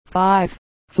5.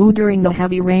 Food during the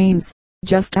heavy rains.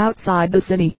 Just outside the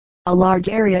city, a large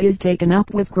area is taken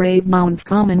up with grave mounds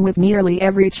common with nearly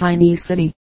every Chinese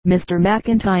city. Mr.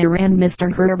 McIntyre and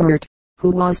Mr. Herbert, who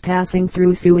was passing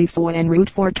through Sui Fu en route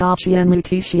for Tachi and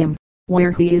Lutetium,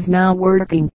 where he is now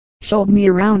working, showed me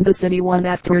around the city one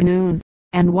afternoon,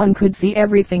 and one could see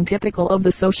everything typical of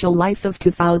the social life of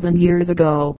 2000 years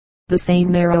ago. The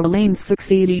same narrow lanes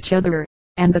succeed each other,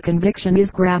 and the conviction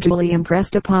is gradually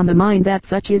impressed upon the mind that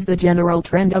such is the general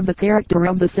trend of the character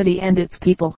of the city and its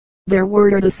people. There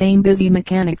were the same busy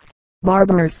mechanics,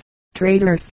 barbers,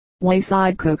 traders,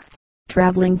 wayside cooks,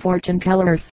 traveling fortune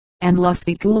tellers, and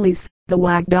lusty coolies. The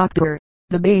wag doctor,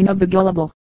 the bane of the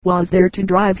gullible, was there to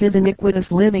drive his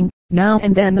iniquitous living. Now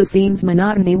and then the scene's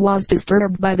monotony was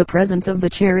disturbed by the presence of the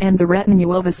chair and the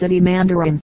retinue of a city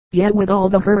mandarin. Yet with all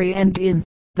the hurry and din,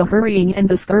 the hurrying and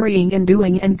the scurrying and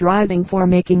doing and driving for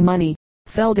making money,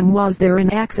 seldom was there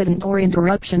an accident or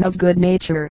interruption of good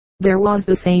nature. There was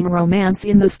the same romance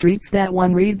in the streets that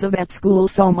one reads of at school,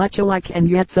 so much alike and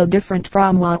yet so different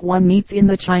from what one meets in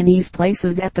the Chinese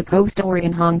places at the coast or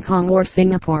in Hong Kong or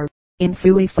Singapore. In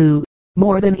Sui Fu,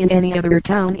 more than in any other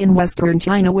town in western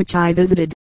China which I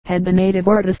visited, had the native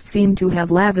artist seemed to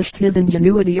have lavished his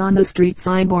ingenuity on the street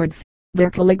signboards. Their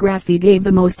calligraphy gave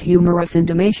the most humorous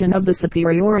intimation of the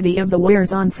superiority of the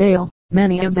wares on sale.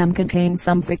 Many of them contained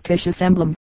some fictitious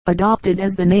emblem, adopted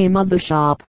as the name of the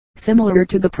shop, similar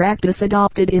to the practice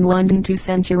adopted in London 2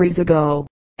 centuries ago,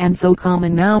 and so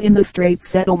common now in the Straits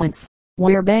settlements,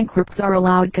 where bankrupts are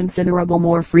allowed considerable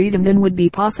more freedom than would be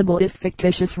possible if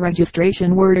fictitious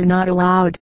registration were not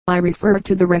allowed. I refer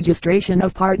to the registration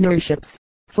of partnerships.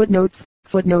 Footnotes.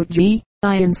 Footnote G.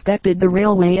 I inspected the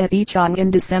railway at Yichang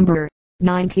in December,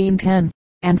 1910,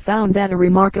 and found that a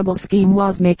remarkable scheme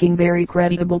was making very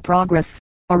creditable progress.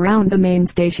 Around the main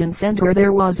station center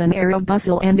there was an air of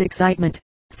bustle and excitement.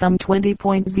 Some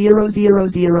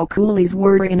 20,000 coolies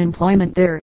were in employment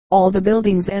there. All the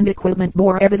buildings and equipment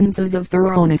bore evidences of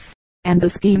thoroughness, and the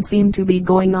scheme seemed to be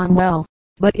going on well.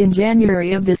 But in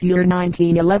January of this year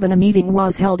 1911 a meeting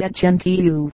was held at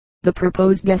Chentiu, the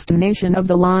proposed destination of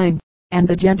the line, and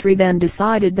the gentry then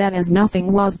decided that as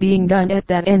nothing was being done at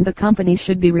that end the company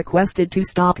should be requested to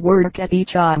stop work at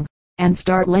Yichang, and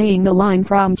start laying the line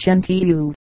from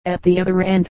Chentiu. At the other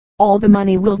end, all the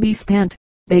money will be spent,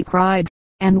 they cried,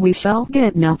 and we shall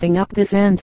get nothing up this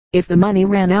end. If the money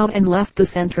ran out and left the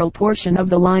central portion of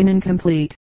the line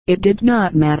incomplete, it did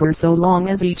not matter so long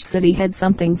as each city had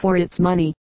something for its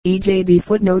money. EJD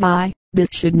footnote I. This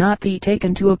should not be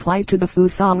taken to apply to the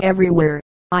Fusang everywhere.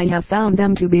 I have found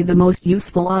them to be the most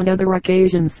useful on other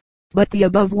occasions, but the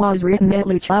above was written at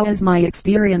Luchao as my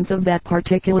experience of that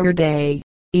particular day.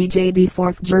 EJD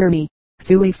Fourth Journey.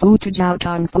 Sui Fu to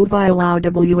Jiaotong Fu via Lao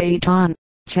Wa Tan.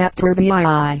 Chapter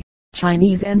VII.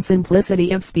 Chinese and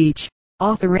Simplicity of Speech.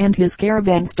 Author and his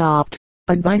caravan stopped.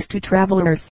 Advice to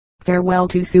travelers. Farewell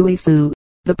to Sui Fu.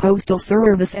 The postal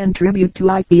service and tribute to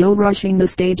IPO rushing the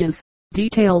stages.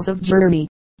 Details of journey.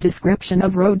 Description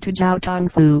of road to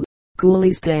Jiaotong Fu.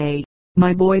 Coolies pay.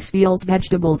 My boy steals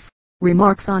vegetables.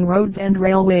 Remarks on roads and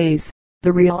railways.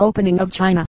 The real opening of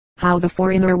China. How the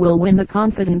foreigner will win the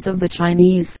confidence of the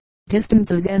Chinese.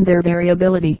 Distances and their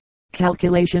variability.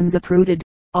 Calculations uprooted.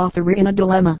 Author in a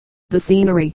dilemma. The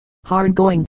scenery. Hard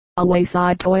going. A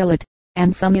wayside toilet.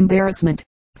 And some embarrassment.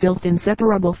 Filth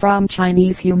inseparable from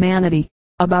Chinese humanity.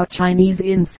 About Chinese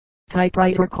inns.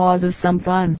 Typewriter causes some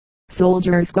fun.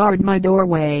 Soldiers guard my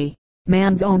doorway.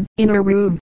 Man's own inner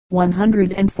room.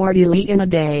 140 li in a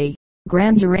day.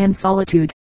 Grandeur and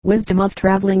solitude. Wisdom of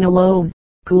traveling alone.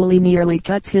 Coolie nearly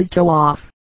cuts his toe off.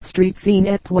 Street scene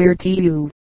at Puertiu.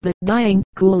 The dying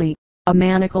coolie. A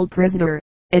manacled prisoner.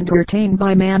 Entertained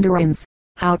by mandarins.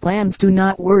 How plans do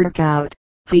not work out.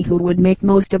 He who would make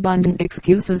most abundant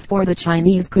excuses for the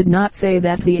Chinese could not say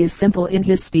that he is simple in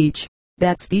his speech.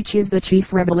 That speech is the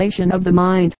chief revelation of the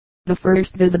mind. The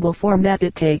first visible form that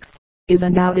it takes, is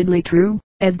undoubtedly true,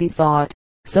 as the thought.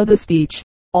 So the speech.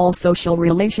 All social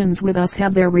relations with us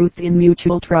have their roots in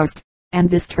mutual trust, and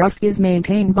this trust is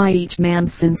maintained by each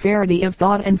man's sincerity of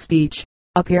thought and speech.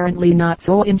 Apparently not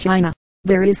so in China.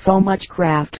 There is so much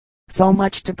craft, so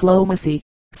much diplomacy,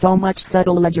 so much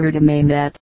subtle legerdemain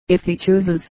that, if he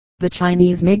chooses, the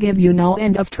Chinese may give you no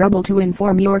end of trouble to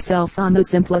inform yourself on the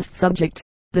simplest subject.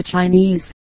 The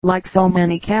Chinese, like so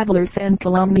many cavillers and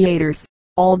calumniators,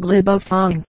 all glib of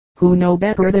tongue, who know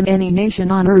better than any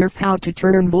nation on earth how to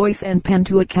turn voice and pen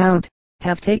to account,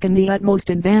 have taken the utmost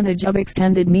advantage of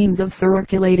extended means of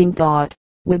circulating thought,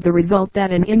 with the result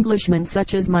that an Englishman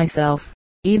such as myself,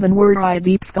 even were I a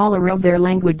deep scholar of their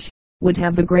language, would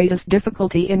have the greatest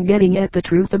difficulty in getting at the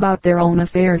truth about their own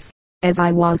affairs. As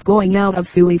I was going out of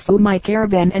Sui Fu, my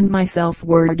caravan and myself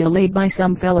were delayed by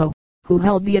some fellow, who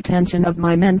held the attention of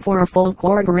my men for a full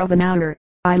quarter of an hour.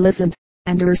 I listened,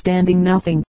 understanding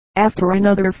nothing. After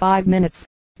another 5 minutes,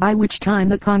 by which time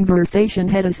the conversation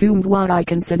had assumed what I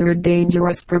considered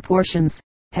dangerous proportions,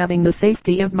 having the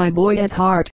safety of my boy at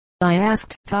heart, I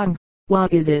asked Tung,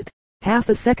 "What is it?" "Half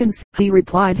a second," he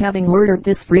replied, having learnt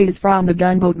this phrase from the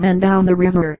gunboat men down the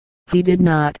river. He did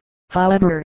not,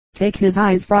 however, take his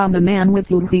eyes from the man with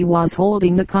whom he was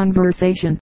holding the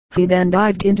conversation. He then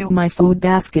dived into my food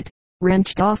basket,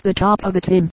 wrenched off the top of a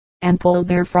tin, and pulled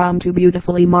therefrom 2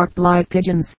 beautifully marked live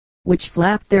pigeons, which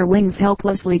flapped their wings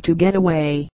helplessly to get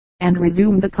away, and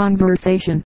resumed the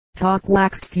conversation. Talk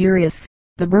waxed furious.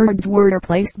 The birds were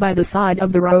placed by the side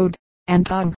of the road, and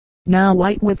Tung, now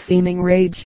white with seeming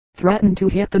rage, threatened to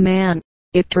hit the man.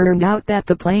 It turned out that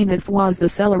the plaintiff was the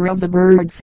seller of the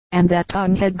birds, and that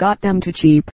Tung had got them too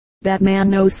cheap. "That man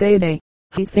no say they.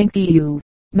 He think you,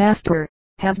 master,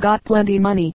 have got plenty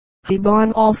money. He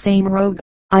gone all same rogue.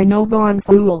 I know gone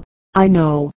fool. I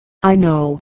know.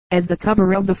 As the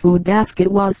cover of the food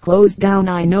basket was closed down,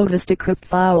 I noticed a cooked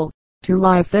fowl, 2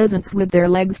 live pheasants with their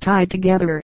legs tied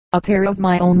together, a pair of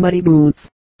my own muddy boots,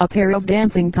 a pair of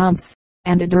dancing pumps,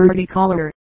 and a dirty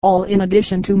collar, all in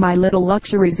addition to my little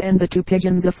luxuries and the 2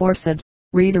 pigeons aforesaid.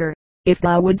 Reader, if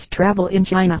thou wouldst travel in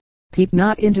China, peep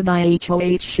not into thy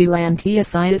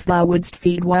Shilantiasi if thou wouldst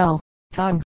feed well.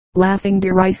 Tung, laughing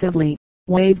derisively,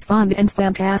 waved fond and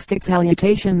fantastic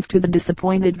salutations to the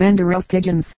disappointed vendor of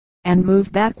pigeons, and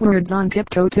moved backwards on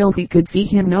tiptoe till he could see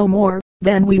him no more.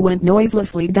 Then we went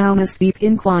noiselessly down a steep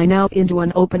incline out into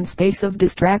an open space of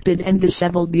distracted and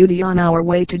disheveled beauty on our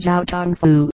way to Jiao Tong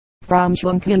Fu. From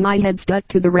Chungking I had stuck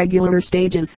to the regular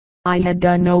stages. I had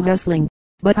done no hustling,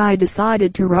 but I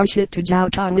decided to rush it to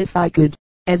Jiao Tong if I could,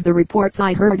 as the reports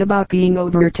I heard about being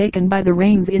overtaken by the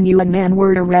rains in Yunnan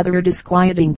were rather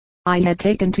disquieting. I had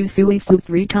taken to Sui Fu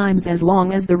 3 times as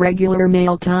long as the regular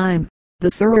mail time, the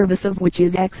service of which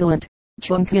is excellent.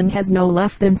 Chungking has no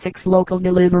less than 6 local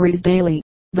deliveries daily,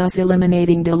 thus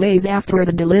eliminating delays after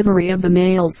the delivery of the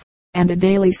mails, and a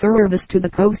daily service to the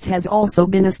coast has also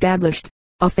been established.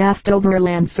 A fast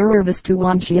overland service to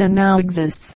Wanxian now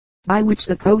exists, by which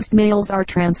the coast mails are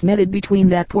transmitted between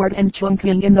that port and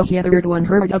Chungking in the hitherto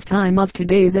unheard of time of 2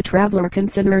 days. A traveler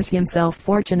considers himself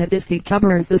fortunate if he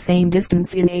covers the same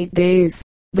distance in 8 days.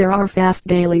 There are fast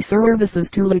daily services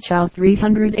to Luchao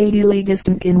 380 li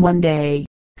distant in 1 day,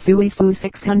 Sui Fu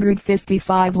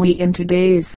 655 li in 2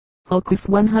 days, Hokuf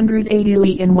 180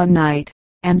 li in 1 night,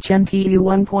 and Chentiu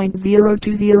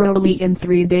 1.020 li in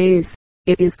 3 days.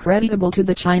 It is creditable to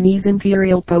the Chinese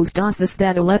Imperial Post Office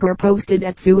that a letter posted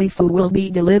at Sui Fu will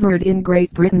be delivered in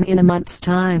Great Britain in a month's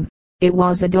time. It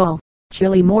was a dull,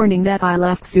 chilly morning that I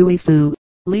left Sui Fu,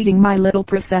 leading my little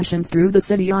procession through the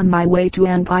city on my way to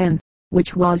Anpian,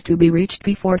 which was to be reached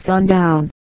before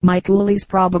sundown. My coolies,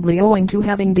 probably owing to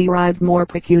having derived more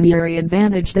pecuniary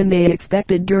advantage than they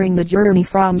expected during the journey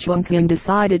from Chungking,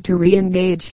 decided to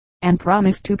re-engage, and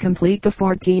promised to complete the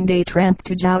 14-day tramp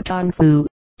to Jiao Tong Fu,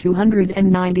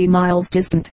 290 miles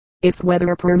distant, if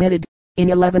weather permitted, in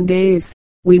 11 days.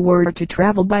 We were to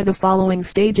travel by the following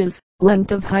stages: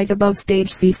 length of height above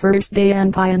stage C, first day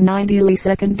Anpian 90 li,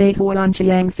 second day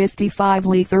Huanqiang 55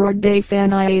 li, third day Fan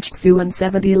Ihtsuan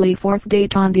 70 li, fourth day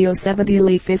Tondio 70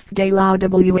 li, fifth day Lao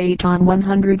Wa Ton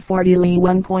 140 li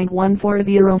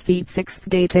 1.140 feet, sixth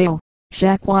day Tao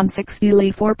Shakwan 60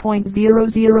 li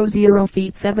 4.000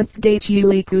 feet, 7th day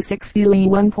Chiliku 60 li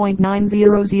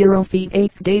 1.900 feet,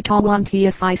 8th day Tawan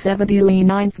TSI 70 li,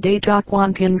 9th day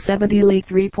Chakwanting 70 li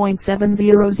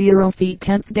 3.700 feet,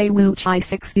 10th day Wuchai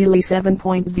 60 li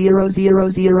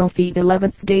 7.000 feet,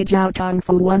 11th day Jiao Tong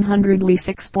Fu 100 li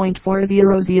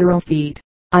 6.400 feet.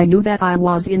 I knew that I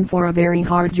was in for a very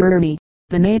hard journey.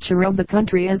 The nature of the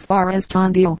country as far as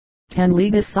Tondio, 10 li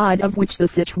this side of which the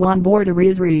Sichuan border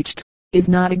is reached, is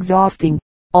not exhausting,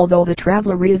 although the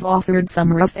traveler is offered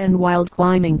some rough and wild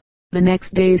climbing. The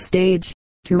next day's stage,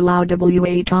 to Lao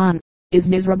Wa Ton, is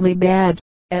miserably bad.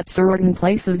 At certain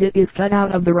places it is cut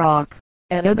out of the rock,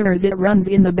 at others it runs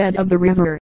in the bed of the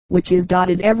river, which is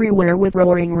dotted everywhere with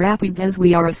roaring rapids as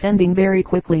we are ascending very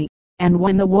quickly, and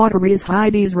when the water is high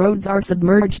these roads are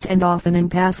submerged and often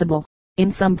impassable.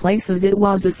 In some places it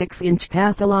was a 6-inch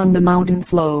path along the mountain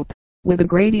slope, with a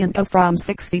gradient of from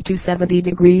 60 to 70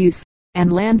 degrees. And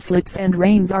landslips and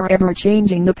rains are ever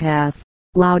changing the path.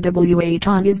 Lao Wa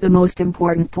Ton is the most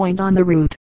important point on the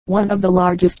route. One of the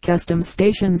largest customs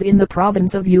stations in the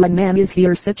province of Yunnan is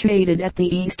here situated at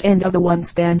the east end of the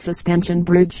one-span suspension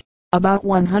bridge, about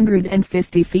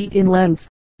 150 feet in length.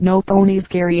 No ponies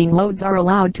carrying loads are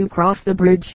allowed to cross the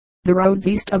bridge. the roads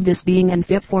east of this being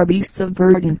unfit for beasts of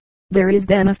burden. There is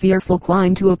then a fearful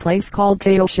climb to a place called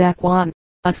Teoshakwan,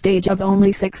 a stage of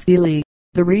only 60 li.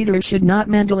 The reader should not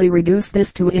mentally reduce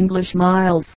this to English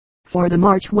miles, for the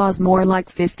march was more like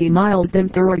 50 miles than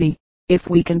 30, if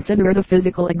we consider the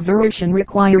physical exertion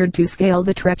required to scale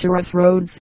the treacherous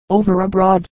roads, over a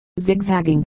broad,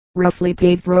 zigzagging, roughly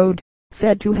paved road,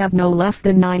 said to have no less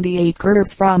than 98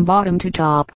 curves from bottom to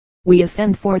top. We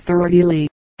ascend for 30 li,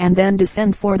 and then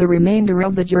descend for the remainder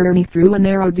of the journey through a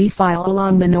narrow defile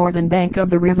along the northern bank of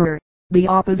the river, the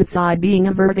opposite side being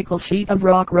a vertical sheet of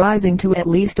rock rising to at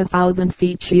least 1,000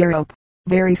 feet sheer up,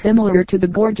 very similar to the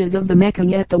gorges of the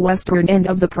Mekong at the western end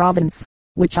of the province,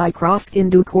 which I crossed in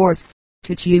due course,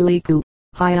 to Chiliku,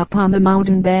 high up on the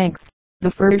mountain banks.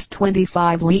 The first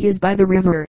 25 li is by the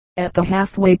river. At the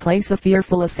halfway place a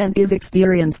fearful ascent is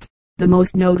experienced, the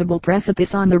most notable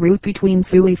precipice on the route between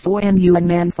Suifu and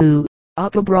Yuanmanfu,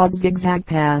 up a broad zigzag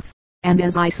path, and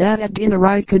as I sat at dinner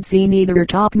I could see neither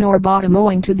top nor bottom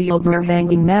owing to the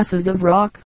overhanging masses of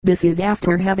rock. This is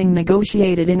after having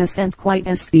negotiated an ascent quite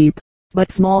as steep, but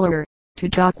smaller. To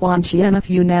Taquanchian a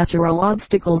few natural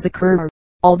obstacles occur,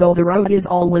 although the road is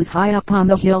always high up on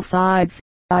the hillsides.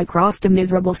 I crossed a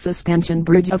miserable suspension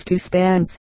bridge of 2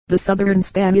 spans. The southern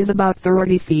span is about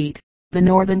 30 feet, the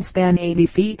northern span 80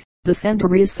 feet. The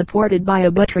center is supported by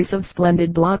a buttress of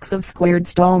splendid blocks of squared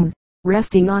stone,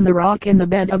 resting on the rock in the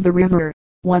bed of the river,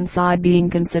 one side being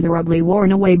considerably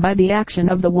worn away by the action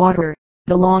of the water.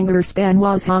 The longer span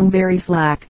was hung very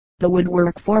slack. The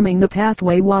woodwork forming the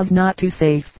pathway was not too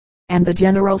safe, and the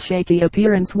general shaky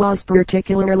appearance was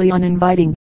particularly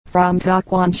uninviting. From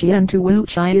Taquanchian to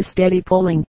Wuchai is steady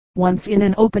pulling. Once in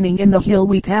an opening in the hill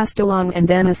we passed along and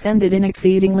then ascended an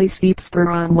exceedingly steep spur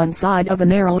on one side of a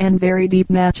narrow and very deep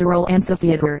natural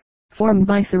amphitheater, formed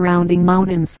by surrounding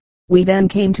mountains. We then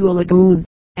came to a lagoon,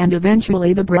 and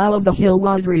eventually the brow of the hill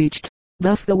was reached.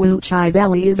 Thus the Wuchai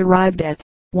Valley is arrived at,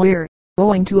 where,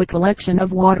 owing to a collection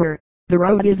of water, the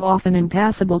road is often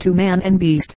impassable to man and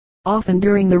beast. Often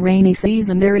during the rainy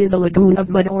season there is a lagoon of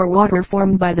mud or water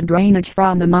formed by the drainage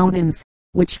from the mountains,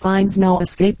 which finds no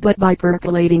escape but by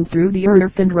percolating through the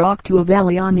earth and rock to a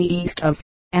valley on the east of,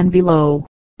 and below,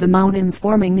 the mountains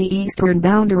forming the eastern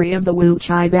boundary of the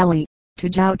Wuchai Valley. To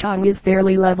Jiaotong is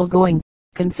fairly level going.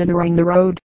 Considering the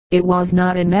road, it was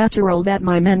not unnatural that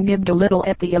my men gibed a little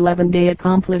at the 11-day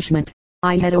accomplishment.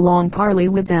 I had a long parley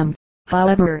with them,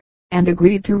 however, and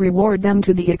agreed to reward them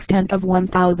to the extent of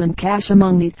 1,000 cash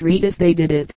among the 3 if they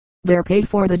did it. Their pay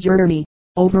for the journey,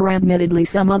 over admittedly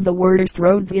some of the worst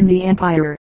roads in the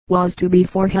empire, was to be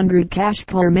 400 cash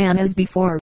per man as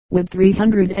before, with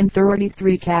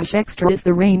 333 cash extra if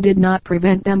the rain did not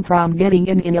prevent them from getting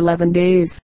in 11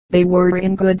 days. They were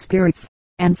in good spirits,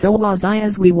 and so was I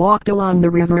as we walked along the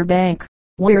river bank,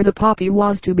 where the poppy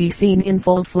was to be seen in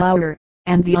full flower,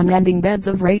 and the unending beds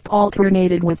of rape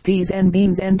alternated with peas and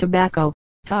beans and tobacco.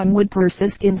 Tom would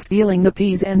persist in stealing the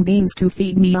peas and beans to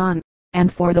feed me on,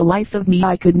 and for the life of me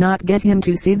I could not get him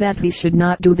to see that he should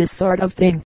not do this sort of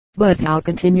thing. But how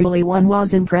continually one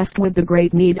was impressed with the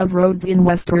great need of roads in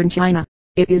western China.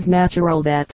 It is natural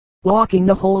that, walking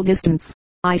the whole distance,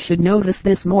 I should notice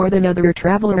this more than other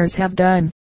travelers have done,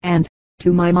 and,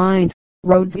 to my mind,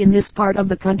 roads in this part of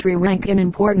the country rank in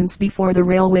importance before the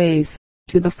railways.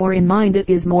 To the foreign mind it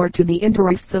is more to the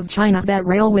interests of China that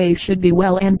railways should be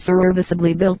well and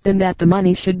serviceably built than that the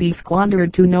money should be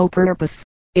squandered to no purpose.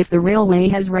 If the railway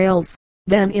has rails,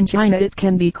 then in China it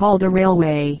can be called a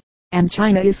railway, and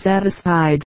China is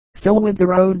satisfied. So with the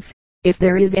roads, if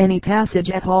there is any passage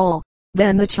at all,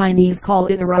 then the Chinese call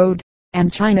it a road,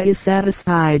 and China is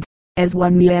satisfied. As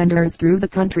one meanders through the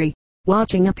country,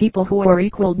 watching a people who are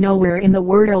equaled nowhere in the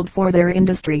world for their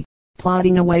industry,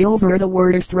 plodding away over the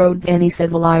worst roads any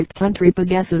civilized country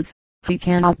possesses, he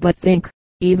cannot but think,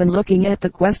 even looking at the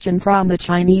question from the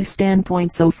Chinese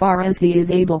standpoint so far as he is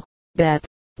able, that,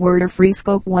 were a free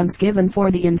scope once given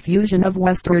for the infusion of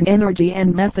Western energy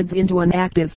and methods into an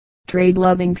active,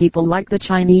 trade-loving people like the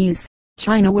Chinese,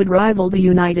 China would rival the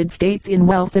United States in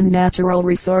wealth and natural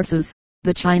resources.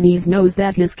 The Chinese knows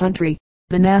that his country,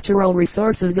 the natural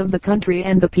resources of the country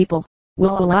and the people,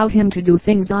 will allow him to do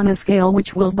things on a scale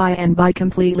which will by and by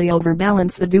completely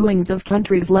overbalance the doings of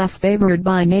countries less favored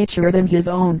by nature than his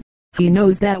own. He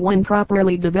knows that when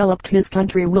properly developed his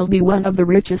country will be one of the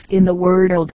richest in the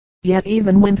world. Yet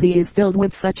even when he is filled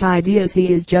with such ideas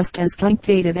he is just as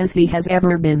contented as he has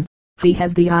ever been. He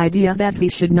has the idea that he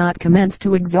should not commence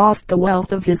to exhaust the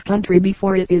wealth of his country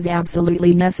before it is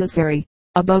absolutely necessary.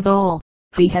 Above all,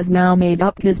 he has now made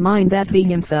up his mind that he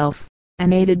himself,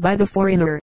 unaided by the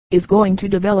foreigner, is going to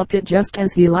develop it just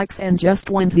as he likes and just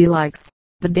when he likes.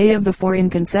 The day of the foreign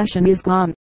concession is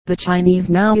gone. The Chinese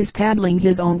now is paddling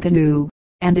his own canoe,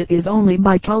 and it is only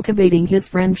by cultivating his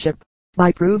friendship,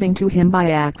 by proving to him by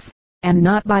acts, and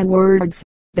not by words,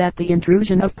 that the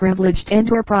intrusion of privileged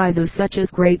enterprises such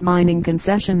as great mining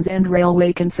concessions and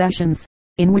railway concessions,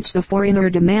 in which the foreigner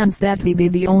demands that he be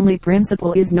the only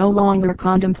principal, is no longer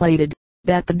contemplated,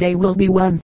 that the day will be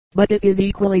won. But it is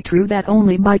equally true that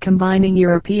only by combining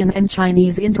European and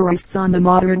Chinese interests on the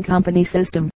modern company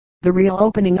system, the real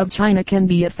opening of China can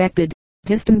be effected.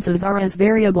 Distances are as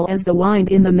variable as the wind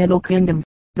in the Middle Kingdom.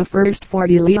 The first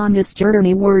 40 li on this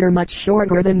journey were much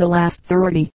shorter than the last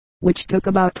 30, which took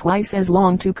about twice as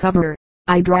long to cover.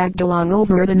 I dragged along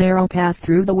over the narrow path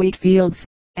through the wheat fields,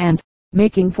 and,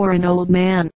 making for an old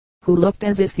man, who looked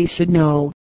as if he should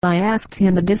know, I asked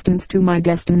him the distance to my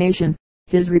destination.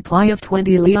 His reply of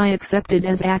 20 li I accepted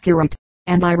as accurate,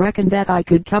 and I reckoned that I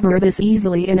could cover this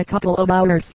easily in a couple of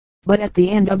hours. But at the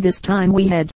end of this time we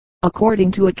had,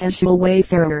 according to a casual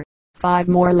wayfarer, 5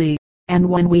 more li, and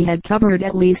when we had covered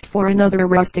at least 4 another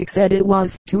rustic said it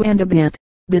was 2 and a bit.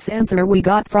 This answer we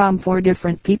got from 4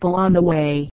 different people on the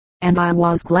way, and I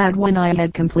was glad when I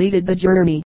had completed the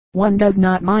journey. One does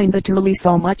not mind the tule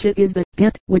so much, it is the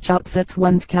bit which upsets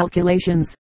one's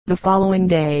calculations. The following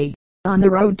day, on the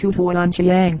road to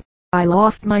Huanqiang, I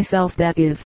lost myself, that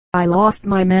is, I lost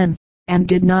my men, and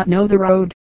did not know the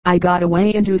road. I got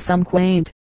away into some quaint,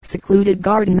 secluded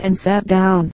garden and sat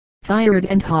down, tired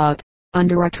and hot,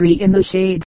 under a tree in the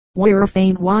shade, where a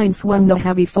faint wind swung the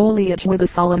heavy foliage with a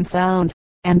solemn sound,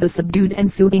 and the subdued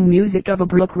and soothing music of a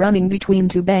brook running between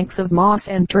 2 banks of moss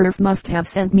and turf must have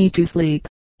sent me to sleep.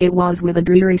 It was with a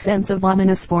dreary sense of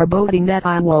ominous foreboding that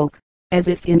I woke, as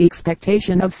if in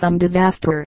expectation of some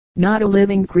disaster. Not a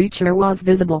living creature was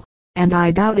visible, and I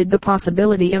doubted the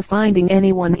possibility of finding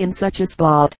anyone in such a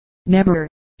spot. Never,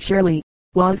 surely,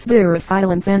 was there a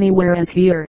silence anywhere as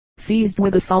here. Seized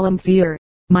with a solemn fear,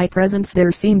 my presence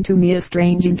there seemed to me a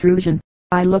strange intrusion.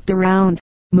 I looked around,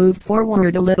 moved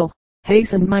forward a little,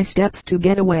 hastened my steps to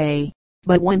get away,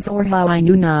 but whence or how I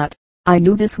knew not. I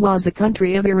knew this was a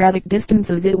country of erratic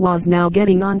distances. It was now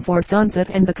getting on for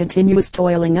sunset, and the continuous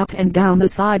toiling up and down the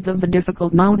sides of the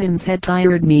difficult mountains had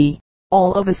tired me.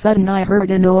 All of a sudden I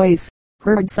heard a noise,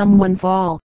 heard someone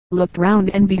fall, looked round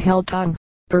and beheld Tung,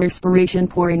 perspiration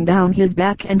pouring down his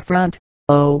back and front.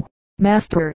 Oh,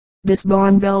 master, this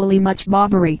gone very much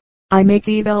bobbery. I make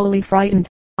ye very frightened.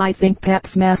 I think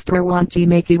perhaps master want ye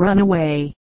make ye run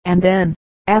away. And then,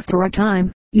 after a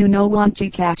time, you know want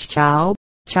ye catch chow.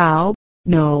 Chow?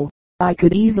 No, I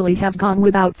could easily have gone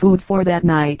without food for that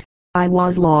night. I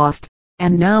was lost,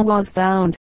 and now was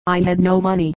found. I had no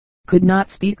money, could not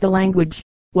speak the language,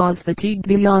 was fatigued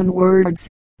beyond words.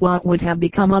 What would have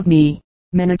become of me?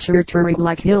 Miniature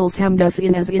turret-like hills hemmed us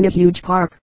in as in a huge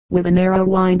park, with a narrow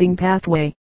winding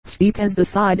pathway, steep as the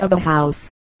side of a house,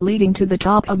 leading to the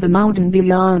top of the mountain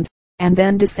beyond, and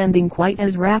then descending quite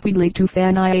as rapidly to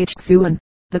Fanai-Chsuan.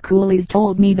 The coolies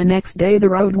told me the next day the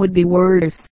road would be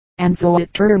worse, and so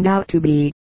it turned out to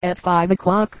be. At 5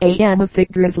 o'clock a.m. a thick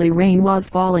drizzly rain was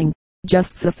falling,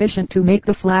 just sufficient to make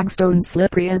the flagstones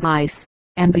slippery as ice,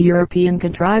 and the European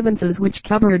contrivances which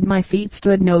covered my feet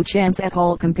stood no chance at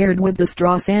all compared with the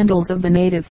straw sandals of the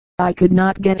native. I could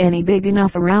not get any big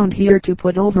enough around here to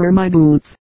put over my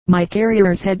boots. My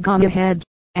carriers had gone ahead,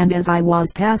 and as I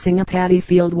was passing a paddy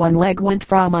field one leg went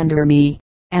from under me,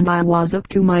 and I was up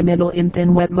to my middle in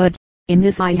thin wet mud. In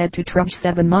this I had to trudge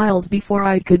 7 miles before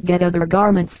I could get other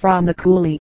garments from the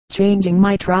coolie, changing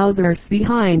my trousers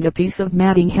behind a piece of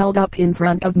matting held up in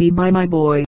front of me by my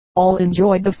boy. All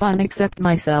enjoyed the fun except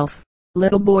myself.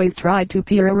 Little boys tried to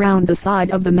peer around the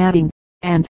side of the matting,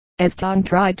 and, as Tung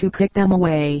tried to kick them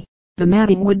away, the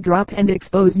matting would drop and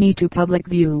expose me to public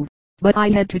view. But I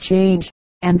had to change,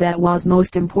 and that was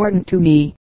most important to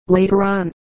me. Later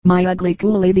on, my ugly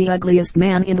coolie, the ugliest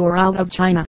man in or out of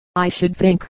China, I should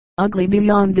think, ugly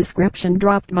beyond description,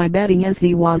 dropped my bedding as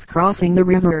he was crossing the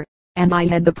river, and I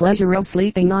had the pleasure of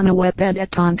sleeping on a wet bed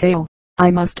at Tontao. I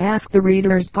must ask the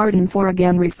reader's pardon for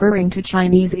again referring to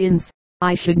Chinese inns.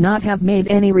 I should not have made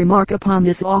any remark upon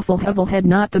this awful hovel had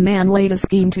not the man laid a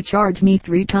scheme to charge me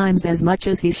 3 times as much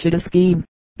as he should, a scheme,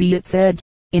 be it said,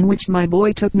 in which my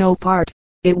boy took no part.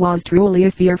 It was truly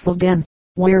a fearful den,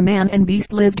 where man and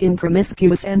beast lived in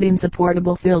promiscuous and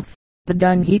insupportable filth. The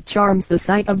dung heap charms the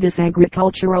sight of this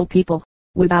agricultural people,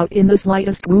 without in the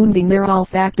slightest wounding their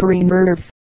olfactory nerves,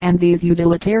 and these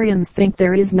utilitarians think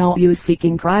there is no use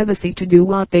seeking privacy to do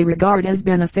what they regard as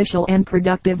beneficial and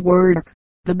productive work.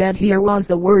 The bed here was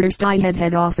the worst I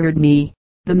had offered me.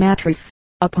 The mattress,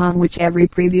 upon which every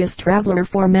previous traveler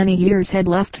for many years had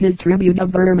left his tribute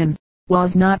of vermin,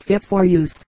 was not fit for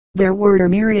use. There were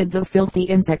myriads of filthy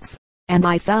insects, and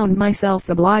I found myself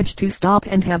obliged to stop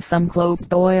and have some cloves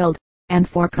boiled, and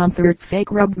for comfort's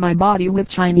sake rubbed my body with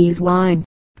Chinese wine.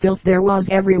 Filth there was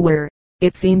everywhere.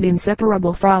 It seemed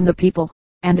inseparable from the people,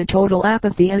 and a total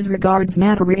apathy as regards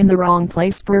matter in the wrong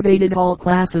place pervaded all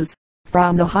classes,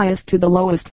 from the highest to the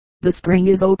lowest. The spring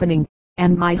is opening,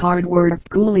 and my hard-worked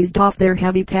coolies doff their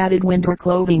heavy padded winter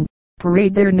clothing,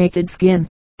 parade their naked skin,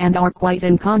 and are quite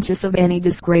unconscious of any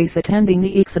disgrace attending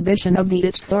the exhibition of the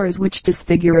itch sores which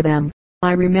disfigure them.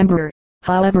 I remember,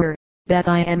 however, that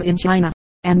I am in China,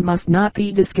 and must not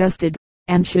be disgusted,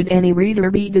 and should any reader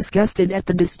be disgusted at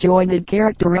the disjointed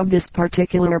character of this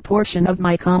particular portion of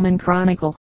my common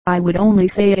chronicle, I would only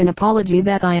say in apology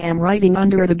that I am writing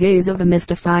under the gaze of a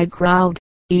mystified crowd,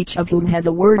 each of whom has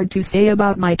a word to say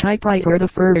about my typewriter the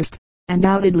first,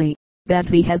 undoubtedly, that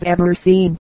he has ever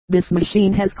seen. This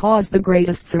machine has caused the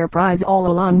greatest surprise all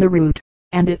along the route,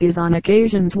 and it is on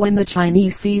occasions when the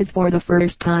Chinese sees for the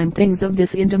first time things of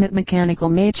this intimate mechanical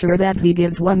nature that he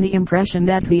gives one the impression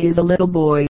that he is a little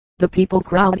boy. The people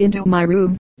crowd into my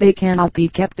room, they cannot be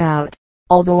kept out.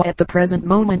 Although at the present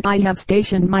moment I have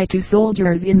stationed my 2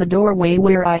 soldiers in the doorway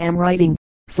where I am writing,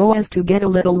 so as to get a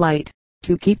little light,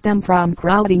 to keep them from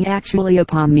crowding actually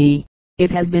upon me.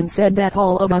 It has been said that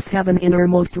all of us have an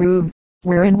innermost room,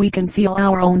 wherein we conceal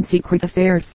our own secret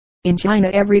affairs. In China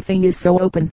everything is so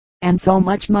open, and so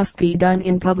much must be done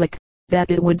in public,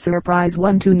 that it would surprise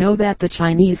one to know that the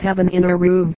Chinese have an inner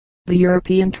room. The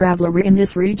European traveler in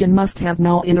this region must have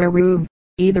no inner room,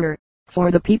 either, for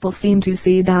the people seem to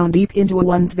see down deep into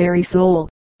one's very soul.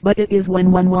 But it is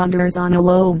when one wanders on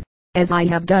alone, as I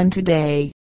have done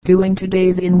today, doing 2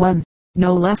 days in one,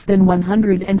 no less than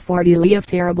 140 li of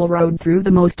terrible road through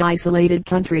the most isolated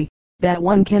country, that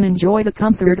one can enjoy the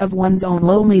comfort of one's own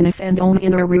loneliness and own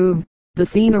inner room. The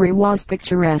scenery was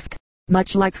picturesque,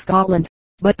 much like Scotland,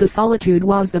 but the solitude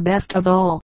was the best of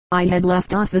all. I had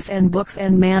left office and books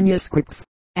and manuscripts,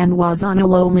 and was on a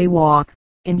lonely walk,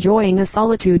 enjoying a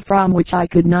solitude from which I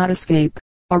could not escape,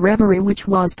 a reverie which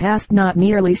was passed not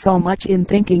nearly so much in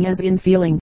thinking as in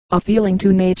feeling, a feeling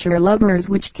to nature lovers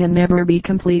which can never be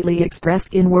completely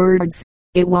expressed in words.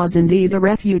 It was indeed a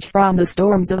refuge from the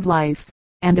storms of life,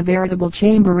 and a veritable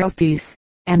chamber of peace,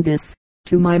 and this,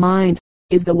 to my mind,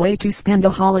 is the way to spend a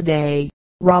holiday.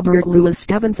 Robert Louis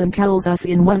Stevenson tells us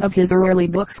in one of his early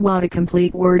books what a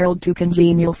complete world two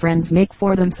congenial friends make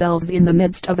for themselves in the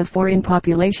midst of a foreign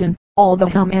population. All the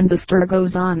hum and the stir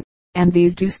goes on, and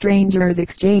these 2 strangers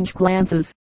exchange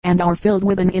glances, and are filled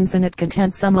with an infinite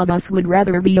content. Some of us would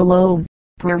rather be alone,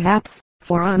 perhaps,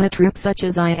 for on a trip such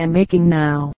as I am making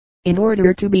now, in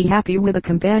order to be happy with a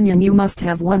companion you must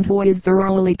have one who is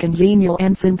thoroughly congenial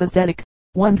and sympathetic,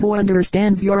 one who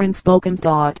understands your unspoken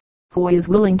thought, who is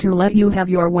willing to let you have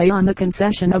your way on the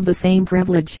concession of the same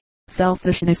privilege.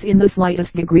 Selfishness in the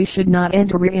slightest degree should not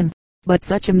enter in, but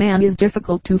such a man is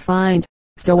difficult to find.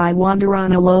 So I wander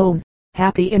on alone,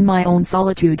 happy in my own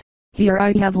solitude. Here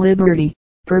I have liberty,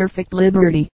 perfect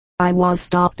liberty. I was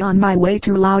stopped on my way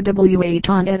to La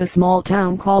Wuaton at a small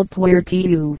town called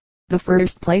Puerto, the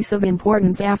first place of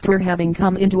importance after having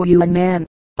come into Yunnan.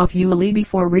 A few li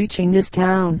before reaching this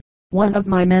town, one of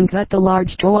my men cut the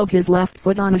large toe of his left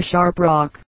foot on a sharp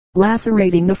rock,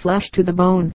 lacerating the flesh to the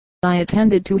bone. I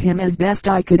attended to him as best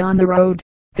I could on the road,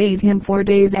 paid him 4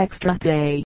 days extra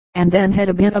pay, and then had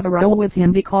a bit of a row with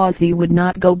him because he would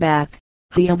not go back.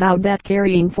 He avowed that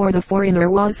caring for the foreigner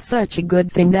was such a good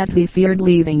thing that he feared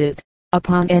leaving it.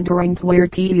 Upon entering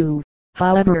Puerto,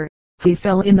 however, he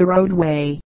fell in the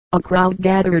roadway. A crowd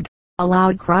gathered. A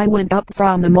loud cry went up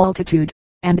from the multitude,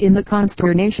 and in the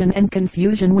consternation and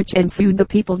confusion which ensued the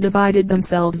people divided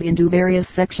themselves into various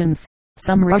sections.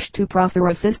 Some rushed to proffer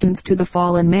assistance to the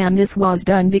fallen man. This was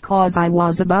done because I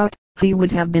was about. He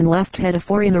would have been left had a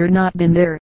foreigner not been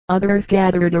there. Others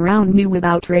gathered around me with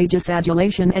outrageous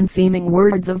adulation and seeming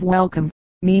words of welcome.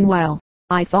 Meanwhile,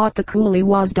 I thought the coolie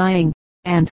was dying,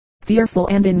 and, fearful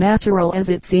and unnatural as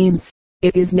it seems,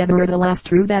 it is nevertheless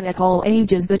true that at all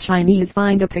ages the Chinese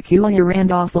find a peculiar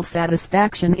and awful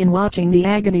satisfaction in watching the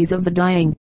agonies of the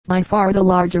dying. By far the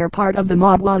larger part of the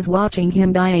mob was watching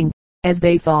him dying, as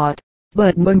they thought.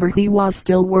 But remember, he was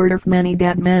still one of many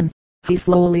dead men. He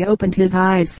slowly opened his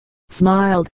eyes,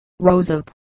 smiled, rose up,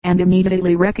 and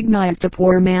immediately recognized a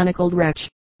poor manacled wretch.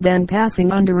 Then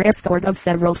passing under escort of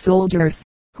several soldiers,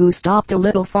 who stopped a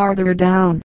little farther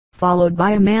down, followed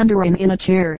by a mandarin in a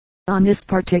chair. On this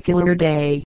particular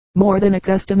day, more than a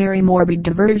customary morbid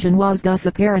diversion was thus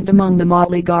apparent among the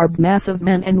motley garbed mass of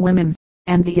men and women,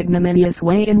 and the ignominious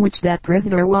way in which that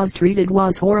prisoner was treated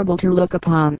was horrible to look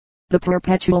upon. The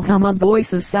perpetual hum of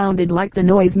voices sounded like the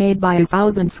noise made by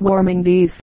 1,000 swarming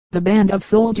bees. The band of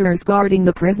soldiers guarding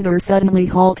the prisoner suddenly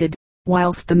halted,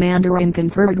 whilst the mandarin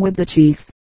conferred with the chief,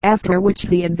 after which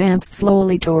he advanced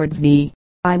slowly towards me.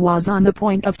 I was on the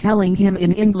point of telling him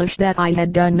in English that I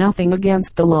had done nothing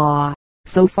against the law,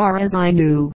 so far as I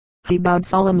knew. He bowed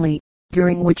solemnly,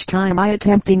 during which time I,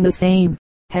 attempting the same,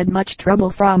 had much trouble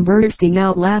from bursting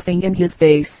out laughing in his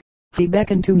face. He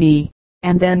beckoned to me,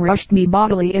 and then rushed me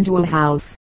bodily into a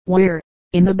house, where,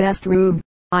 in the best room,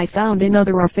 I found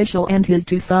another official and his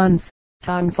two sons.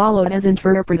 Tong followed as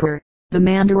interpreter. The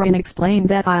mandarin explained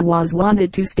that I was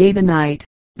wanted to stay the night,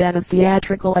 that a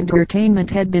theatrical entertainment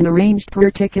had been arranged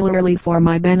particularly for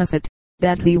my benefit,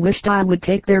 that he wished I would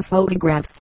take their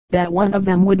photographs, that one of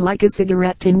them would like a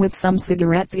cigarette tin with some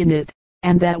cigarettes in it,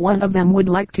 and that one of them would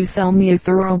like to sell me a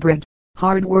thoroughbred,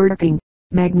 hard-working,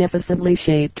 magnificently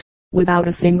shaped, without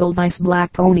a single vice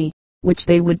black pony, which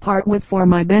they would part with for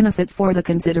my benefit for the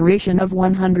consideration of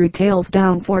 100 taels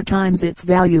down 4 times its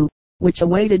value, which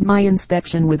awaited my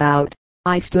inspection without.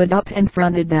 I stood up and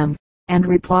fronted them, and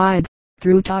replied,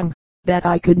 through Tong, that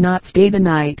I could not stay the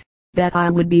night, that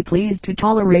I would be pleased to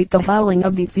tolerate the howling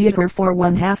of the theater for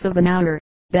 1/2 of an hour,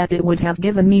 that it would have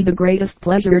given me the greatest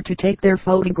pleasure to take their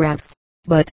photographs,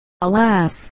 but,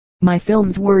 alas, my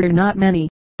films were not many.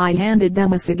 I handed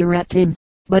them a cigarette tin,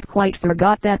 but quite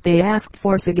forgot that they asked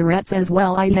for cigarettes as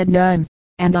well I had done,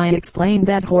 and I explained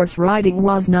that horse riding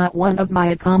was not one of my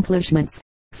accomplishments,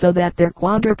 so that their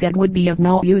quadruped would be of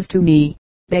no use to me.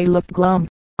 They looked glum.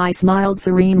 I smiled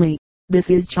serenely. This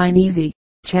is Chinesey.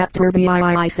 Chapter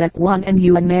VII Sec 1 and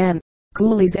Yunnan.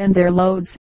 Coolies and their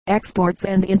loads. Exports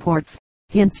and imports.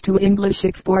 Hints to English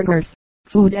exporters.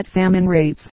 Food at famine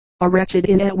rates. A wretched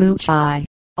inn at Wu Chai.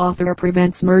 Author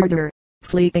prevents murder.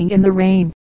 Sleeping in the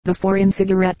rain. The foreign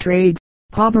cigarette trade.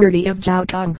 Poverty of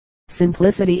Jiaotong.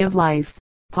 Simplicity of life.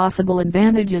 Possible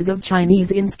advantages of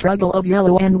Chinese in struggle of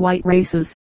yellow and white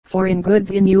races. Foreign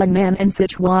goods in Yunnan and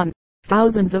Sichuan.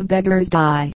 Thousands of beggars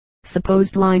die.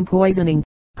 Supposed lime poisoning.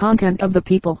 Content of the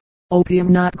people.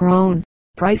 Opium not grown.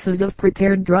 Prices of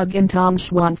prepared drug in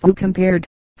Tongshuanfu compared.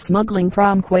 Smuggling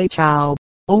from Kweichow.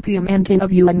 Opium and tin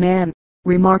of Yunnan.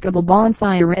 Remarkable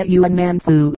bonfire at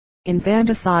Yunnanfu.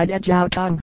 Infanticide at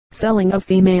Jiaotong. Selling of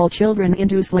female children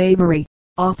into slavery.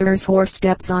 Author's horse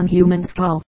steps on human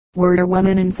skull. Were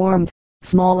women informed,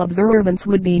 small observance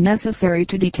would be necessary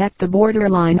to detect the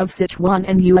borderline of Sichuan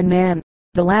and Yunnan.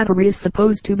 The latter is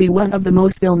supposed to be one of the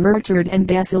most ill-nurtured and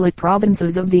desolate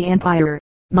provinces of the empire.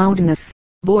 Mountainous,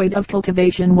 void of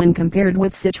cultivation when compared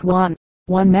with Sichuan.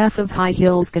 One mass of high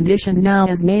hills conditioned now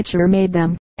as nature made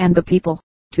them, and the people,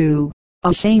 too,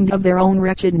 ashamed of their own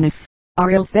wretchedness,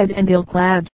 are ill-fed and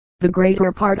ill-clad. The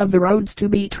greater part of the roads to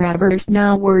be traversed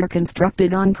now were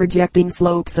constructed on projecting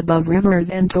slopes above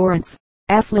rivers and torrents,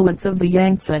 affluents of the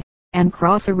Yangtze, and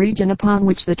cross a region upon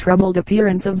which the troubled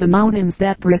appearance of the mountains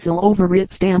that bristle over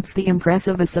it stamps the impress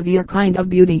of a severe kind of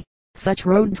beauty. Such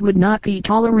roads would not be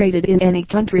tolerated in any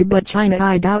country but China.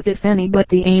 I doubt if any but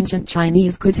the ancient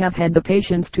Chinese could have had the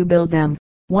patience to build them.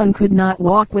 One could not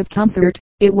walk with comfort.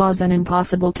 It was an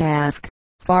impossible task.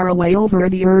 Far away over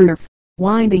the earth,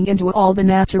 winding into all the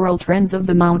natural trends of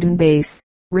the mountain base,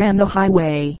 ran the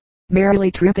highway,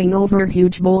 merrily tripping over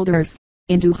huge boulders,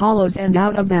 into hollows and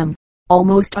out of them,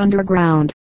 almost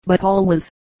underground, but always,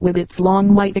 with its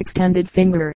long white extended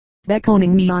finger,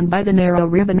 beckoning me on by the narrow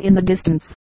ribbon in the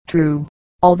distance. True,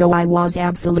 although I was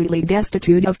absolutely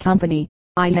destitute of company,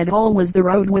 I had always the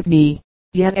road with me,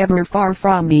 yet ever far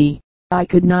from me. I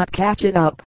could not catch it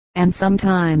up, and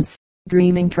sometimes,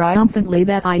 dreaming triumphantly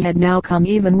that I had now come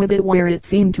even with it where it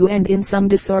seemed to end in some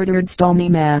disordered stony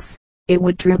mass, it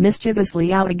would trip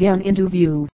mischievously out again into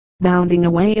view, bounding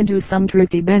away into some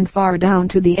tricky bend far down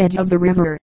to the edge of the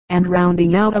river, and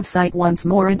rounding out of sight once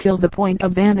more until the point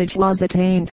of vantage was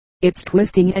attained. Its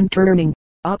twisting and turning,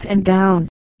 up and down,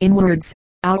 inwards,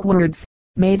 outwards,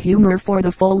 made humor for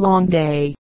the full long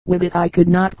day. With it I could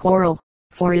not quarrel,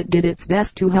 for it did its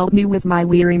best to help me with my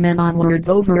weary men onwards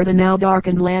over the now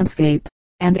darkened landscape,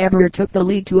 and ever took the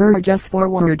lead to urge us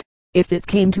forward. If it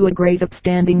came to a great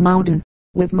upstanding mountain,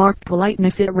 with marked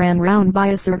politeness it ran round by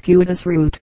a circuitous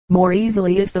route, more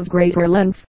easily if of greater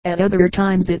length. At other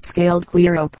times it scaled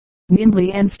clear up,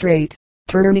 nimbly and straight,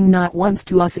 turning not once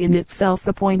to us in its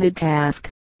self-appointed task,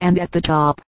 and at the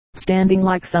top, standing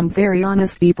like some fairy on a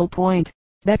steeple point,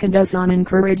 beckoned us on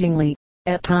encouragingly.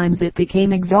 At times it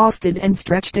became exhausted and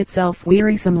stretched itself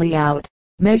wearisomely out,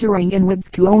 measuring in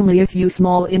width to only a few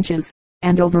small inches,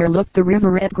 and overlooked the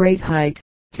river at great height,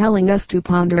 telling us to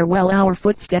ponder well our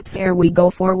footsteps ere we go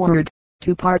forward.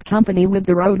 To part company with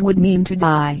the road would mean to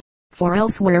die, for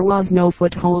elsewhere was no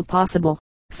foothold possible.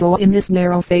 So in this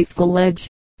narrow faithful ledge,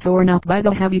 torn up by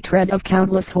the heavy tread of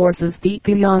countless horses' feet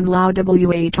beyond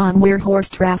Loudwa Ton where horse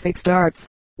traffic starts.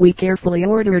 We carefully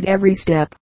ordered every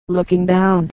step, looking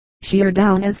down, sheer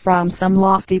down as from some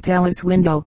lofty palace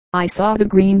window. I saw the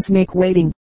green snake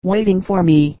waiting for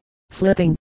me,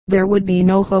 slipping. There would be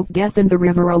no hope. Death in the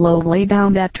river alone lay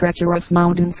down that treacherous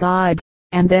mountainside,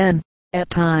 and then, at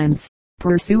times,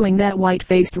 pursuing that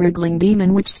white-faced wriggling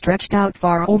demon which stretched out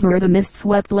far over the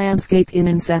mist-swept landscape in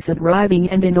incessant writhing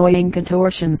and annoying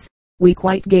contortions. We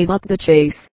quite gave up the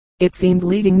chase. It seemed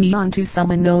leading me on to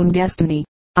some unknown destiny.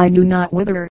 I knew not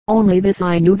whither, only this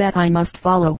I knew, that I must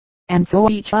follow. And so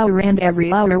each hour and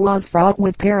every hour was fraught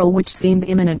with peril which seemed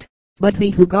imminent. But he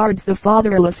who guards the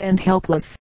fatherless and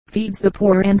helpless, feeds the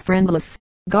poor and friendless,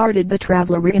 guarded the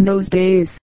traveler in those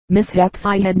days. Mishaps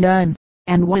I had none.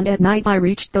 And when at night I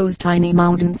reached those tiny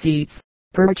mountain seats,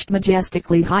 perched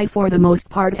majestically high for the most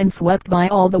part and swept by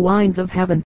all the winds of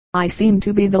heaven, I seemed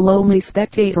to be the lonely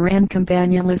spectator and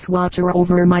companionless watcher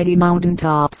over mighty mountain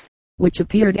tops, which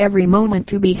appeared every moment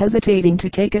to be hesitating to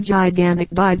take a gigantic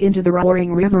dive into the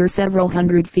roaring river several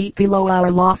hundred feet below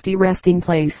our lofty resting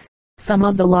place. Some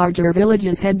of the larger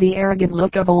villages had the arrogant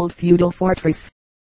look of old feudal fortress,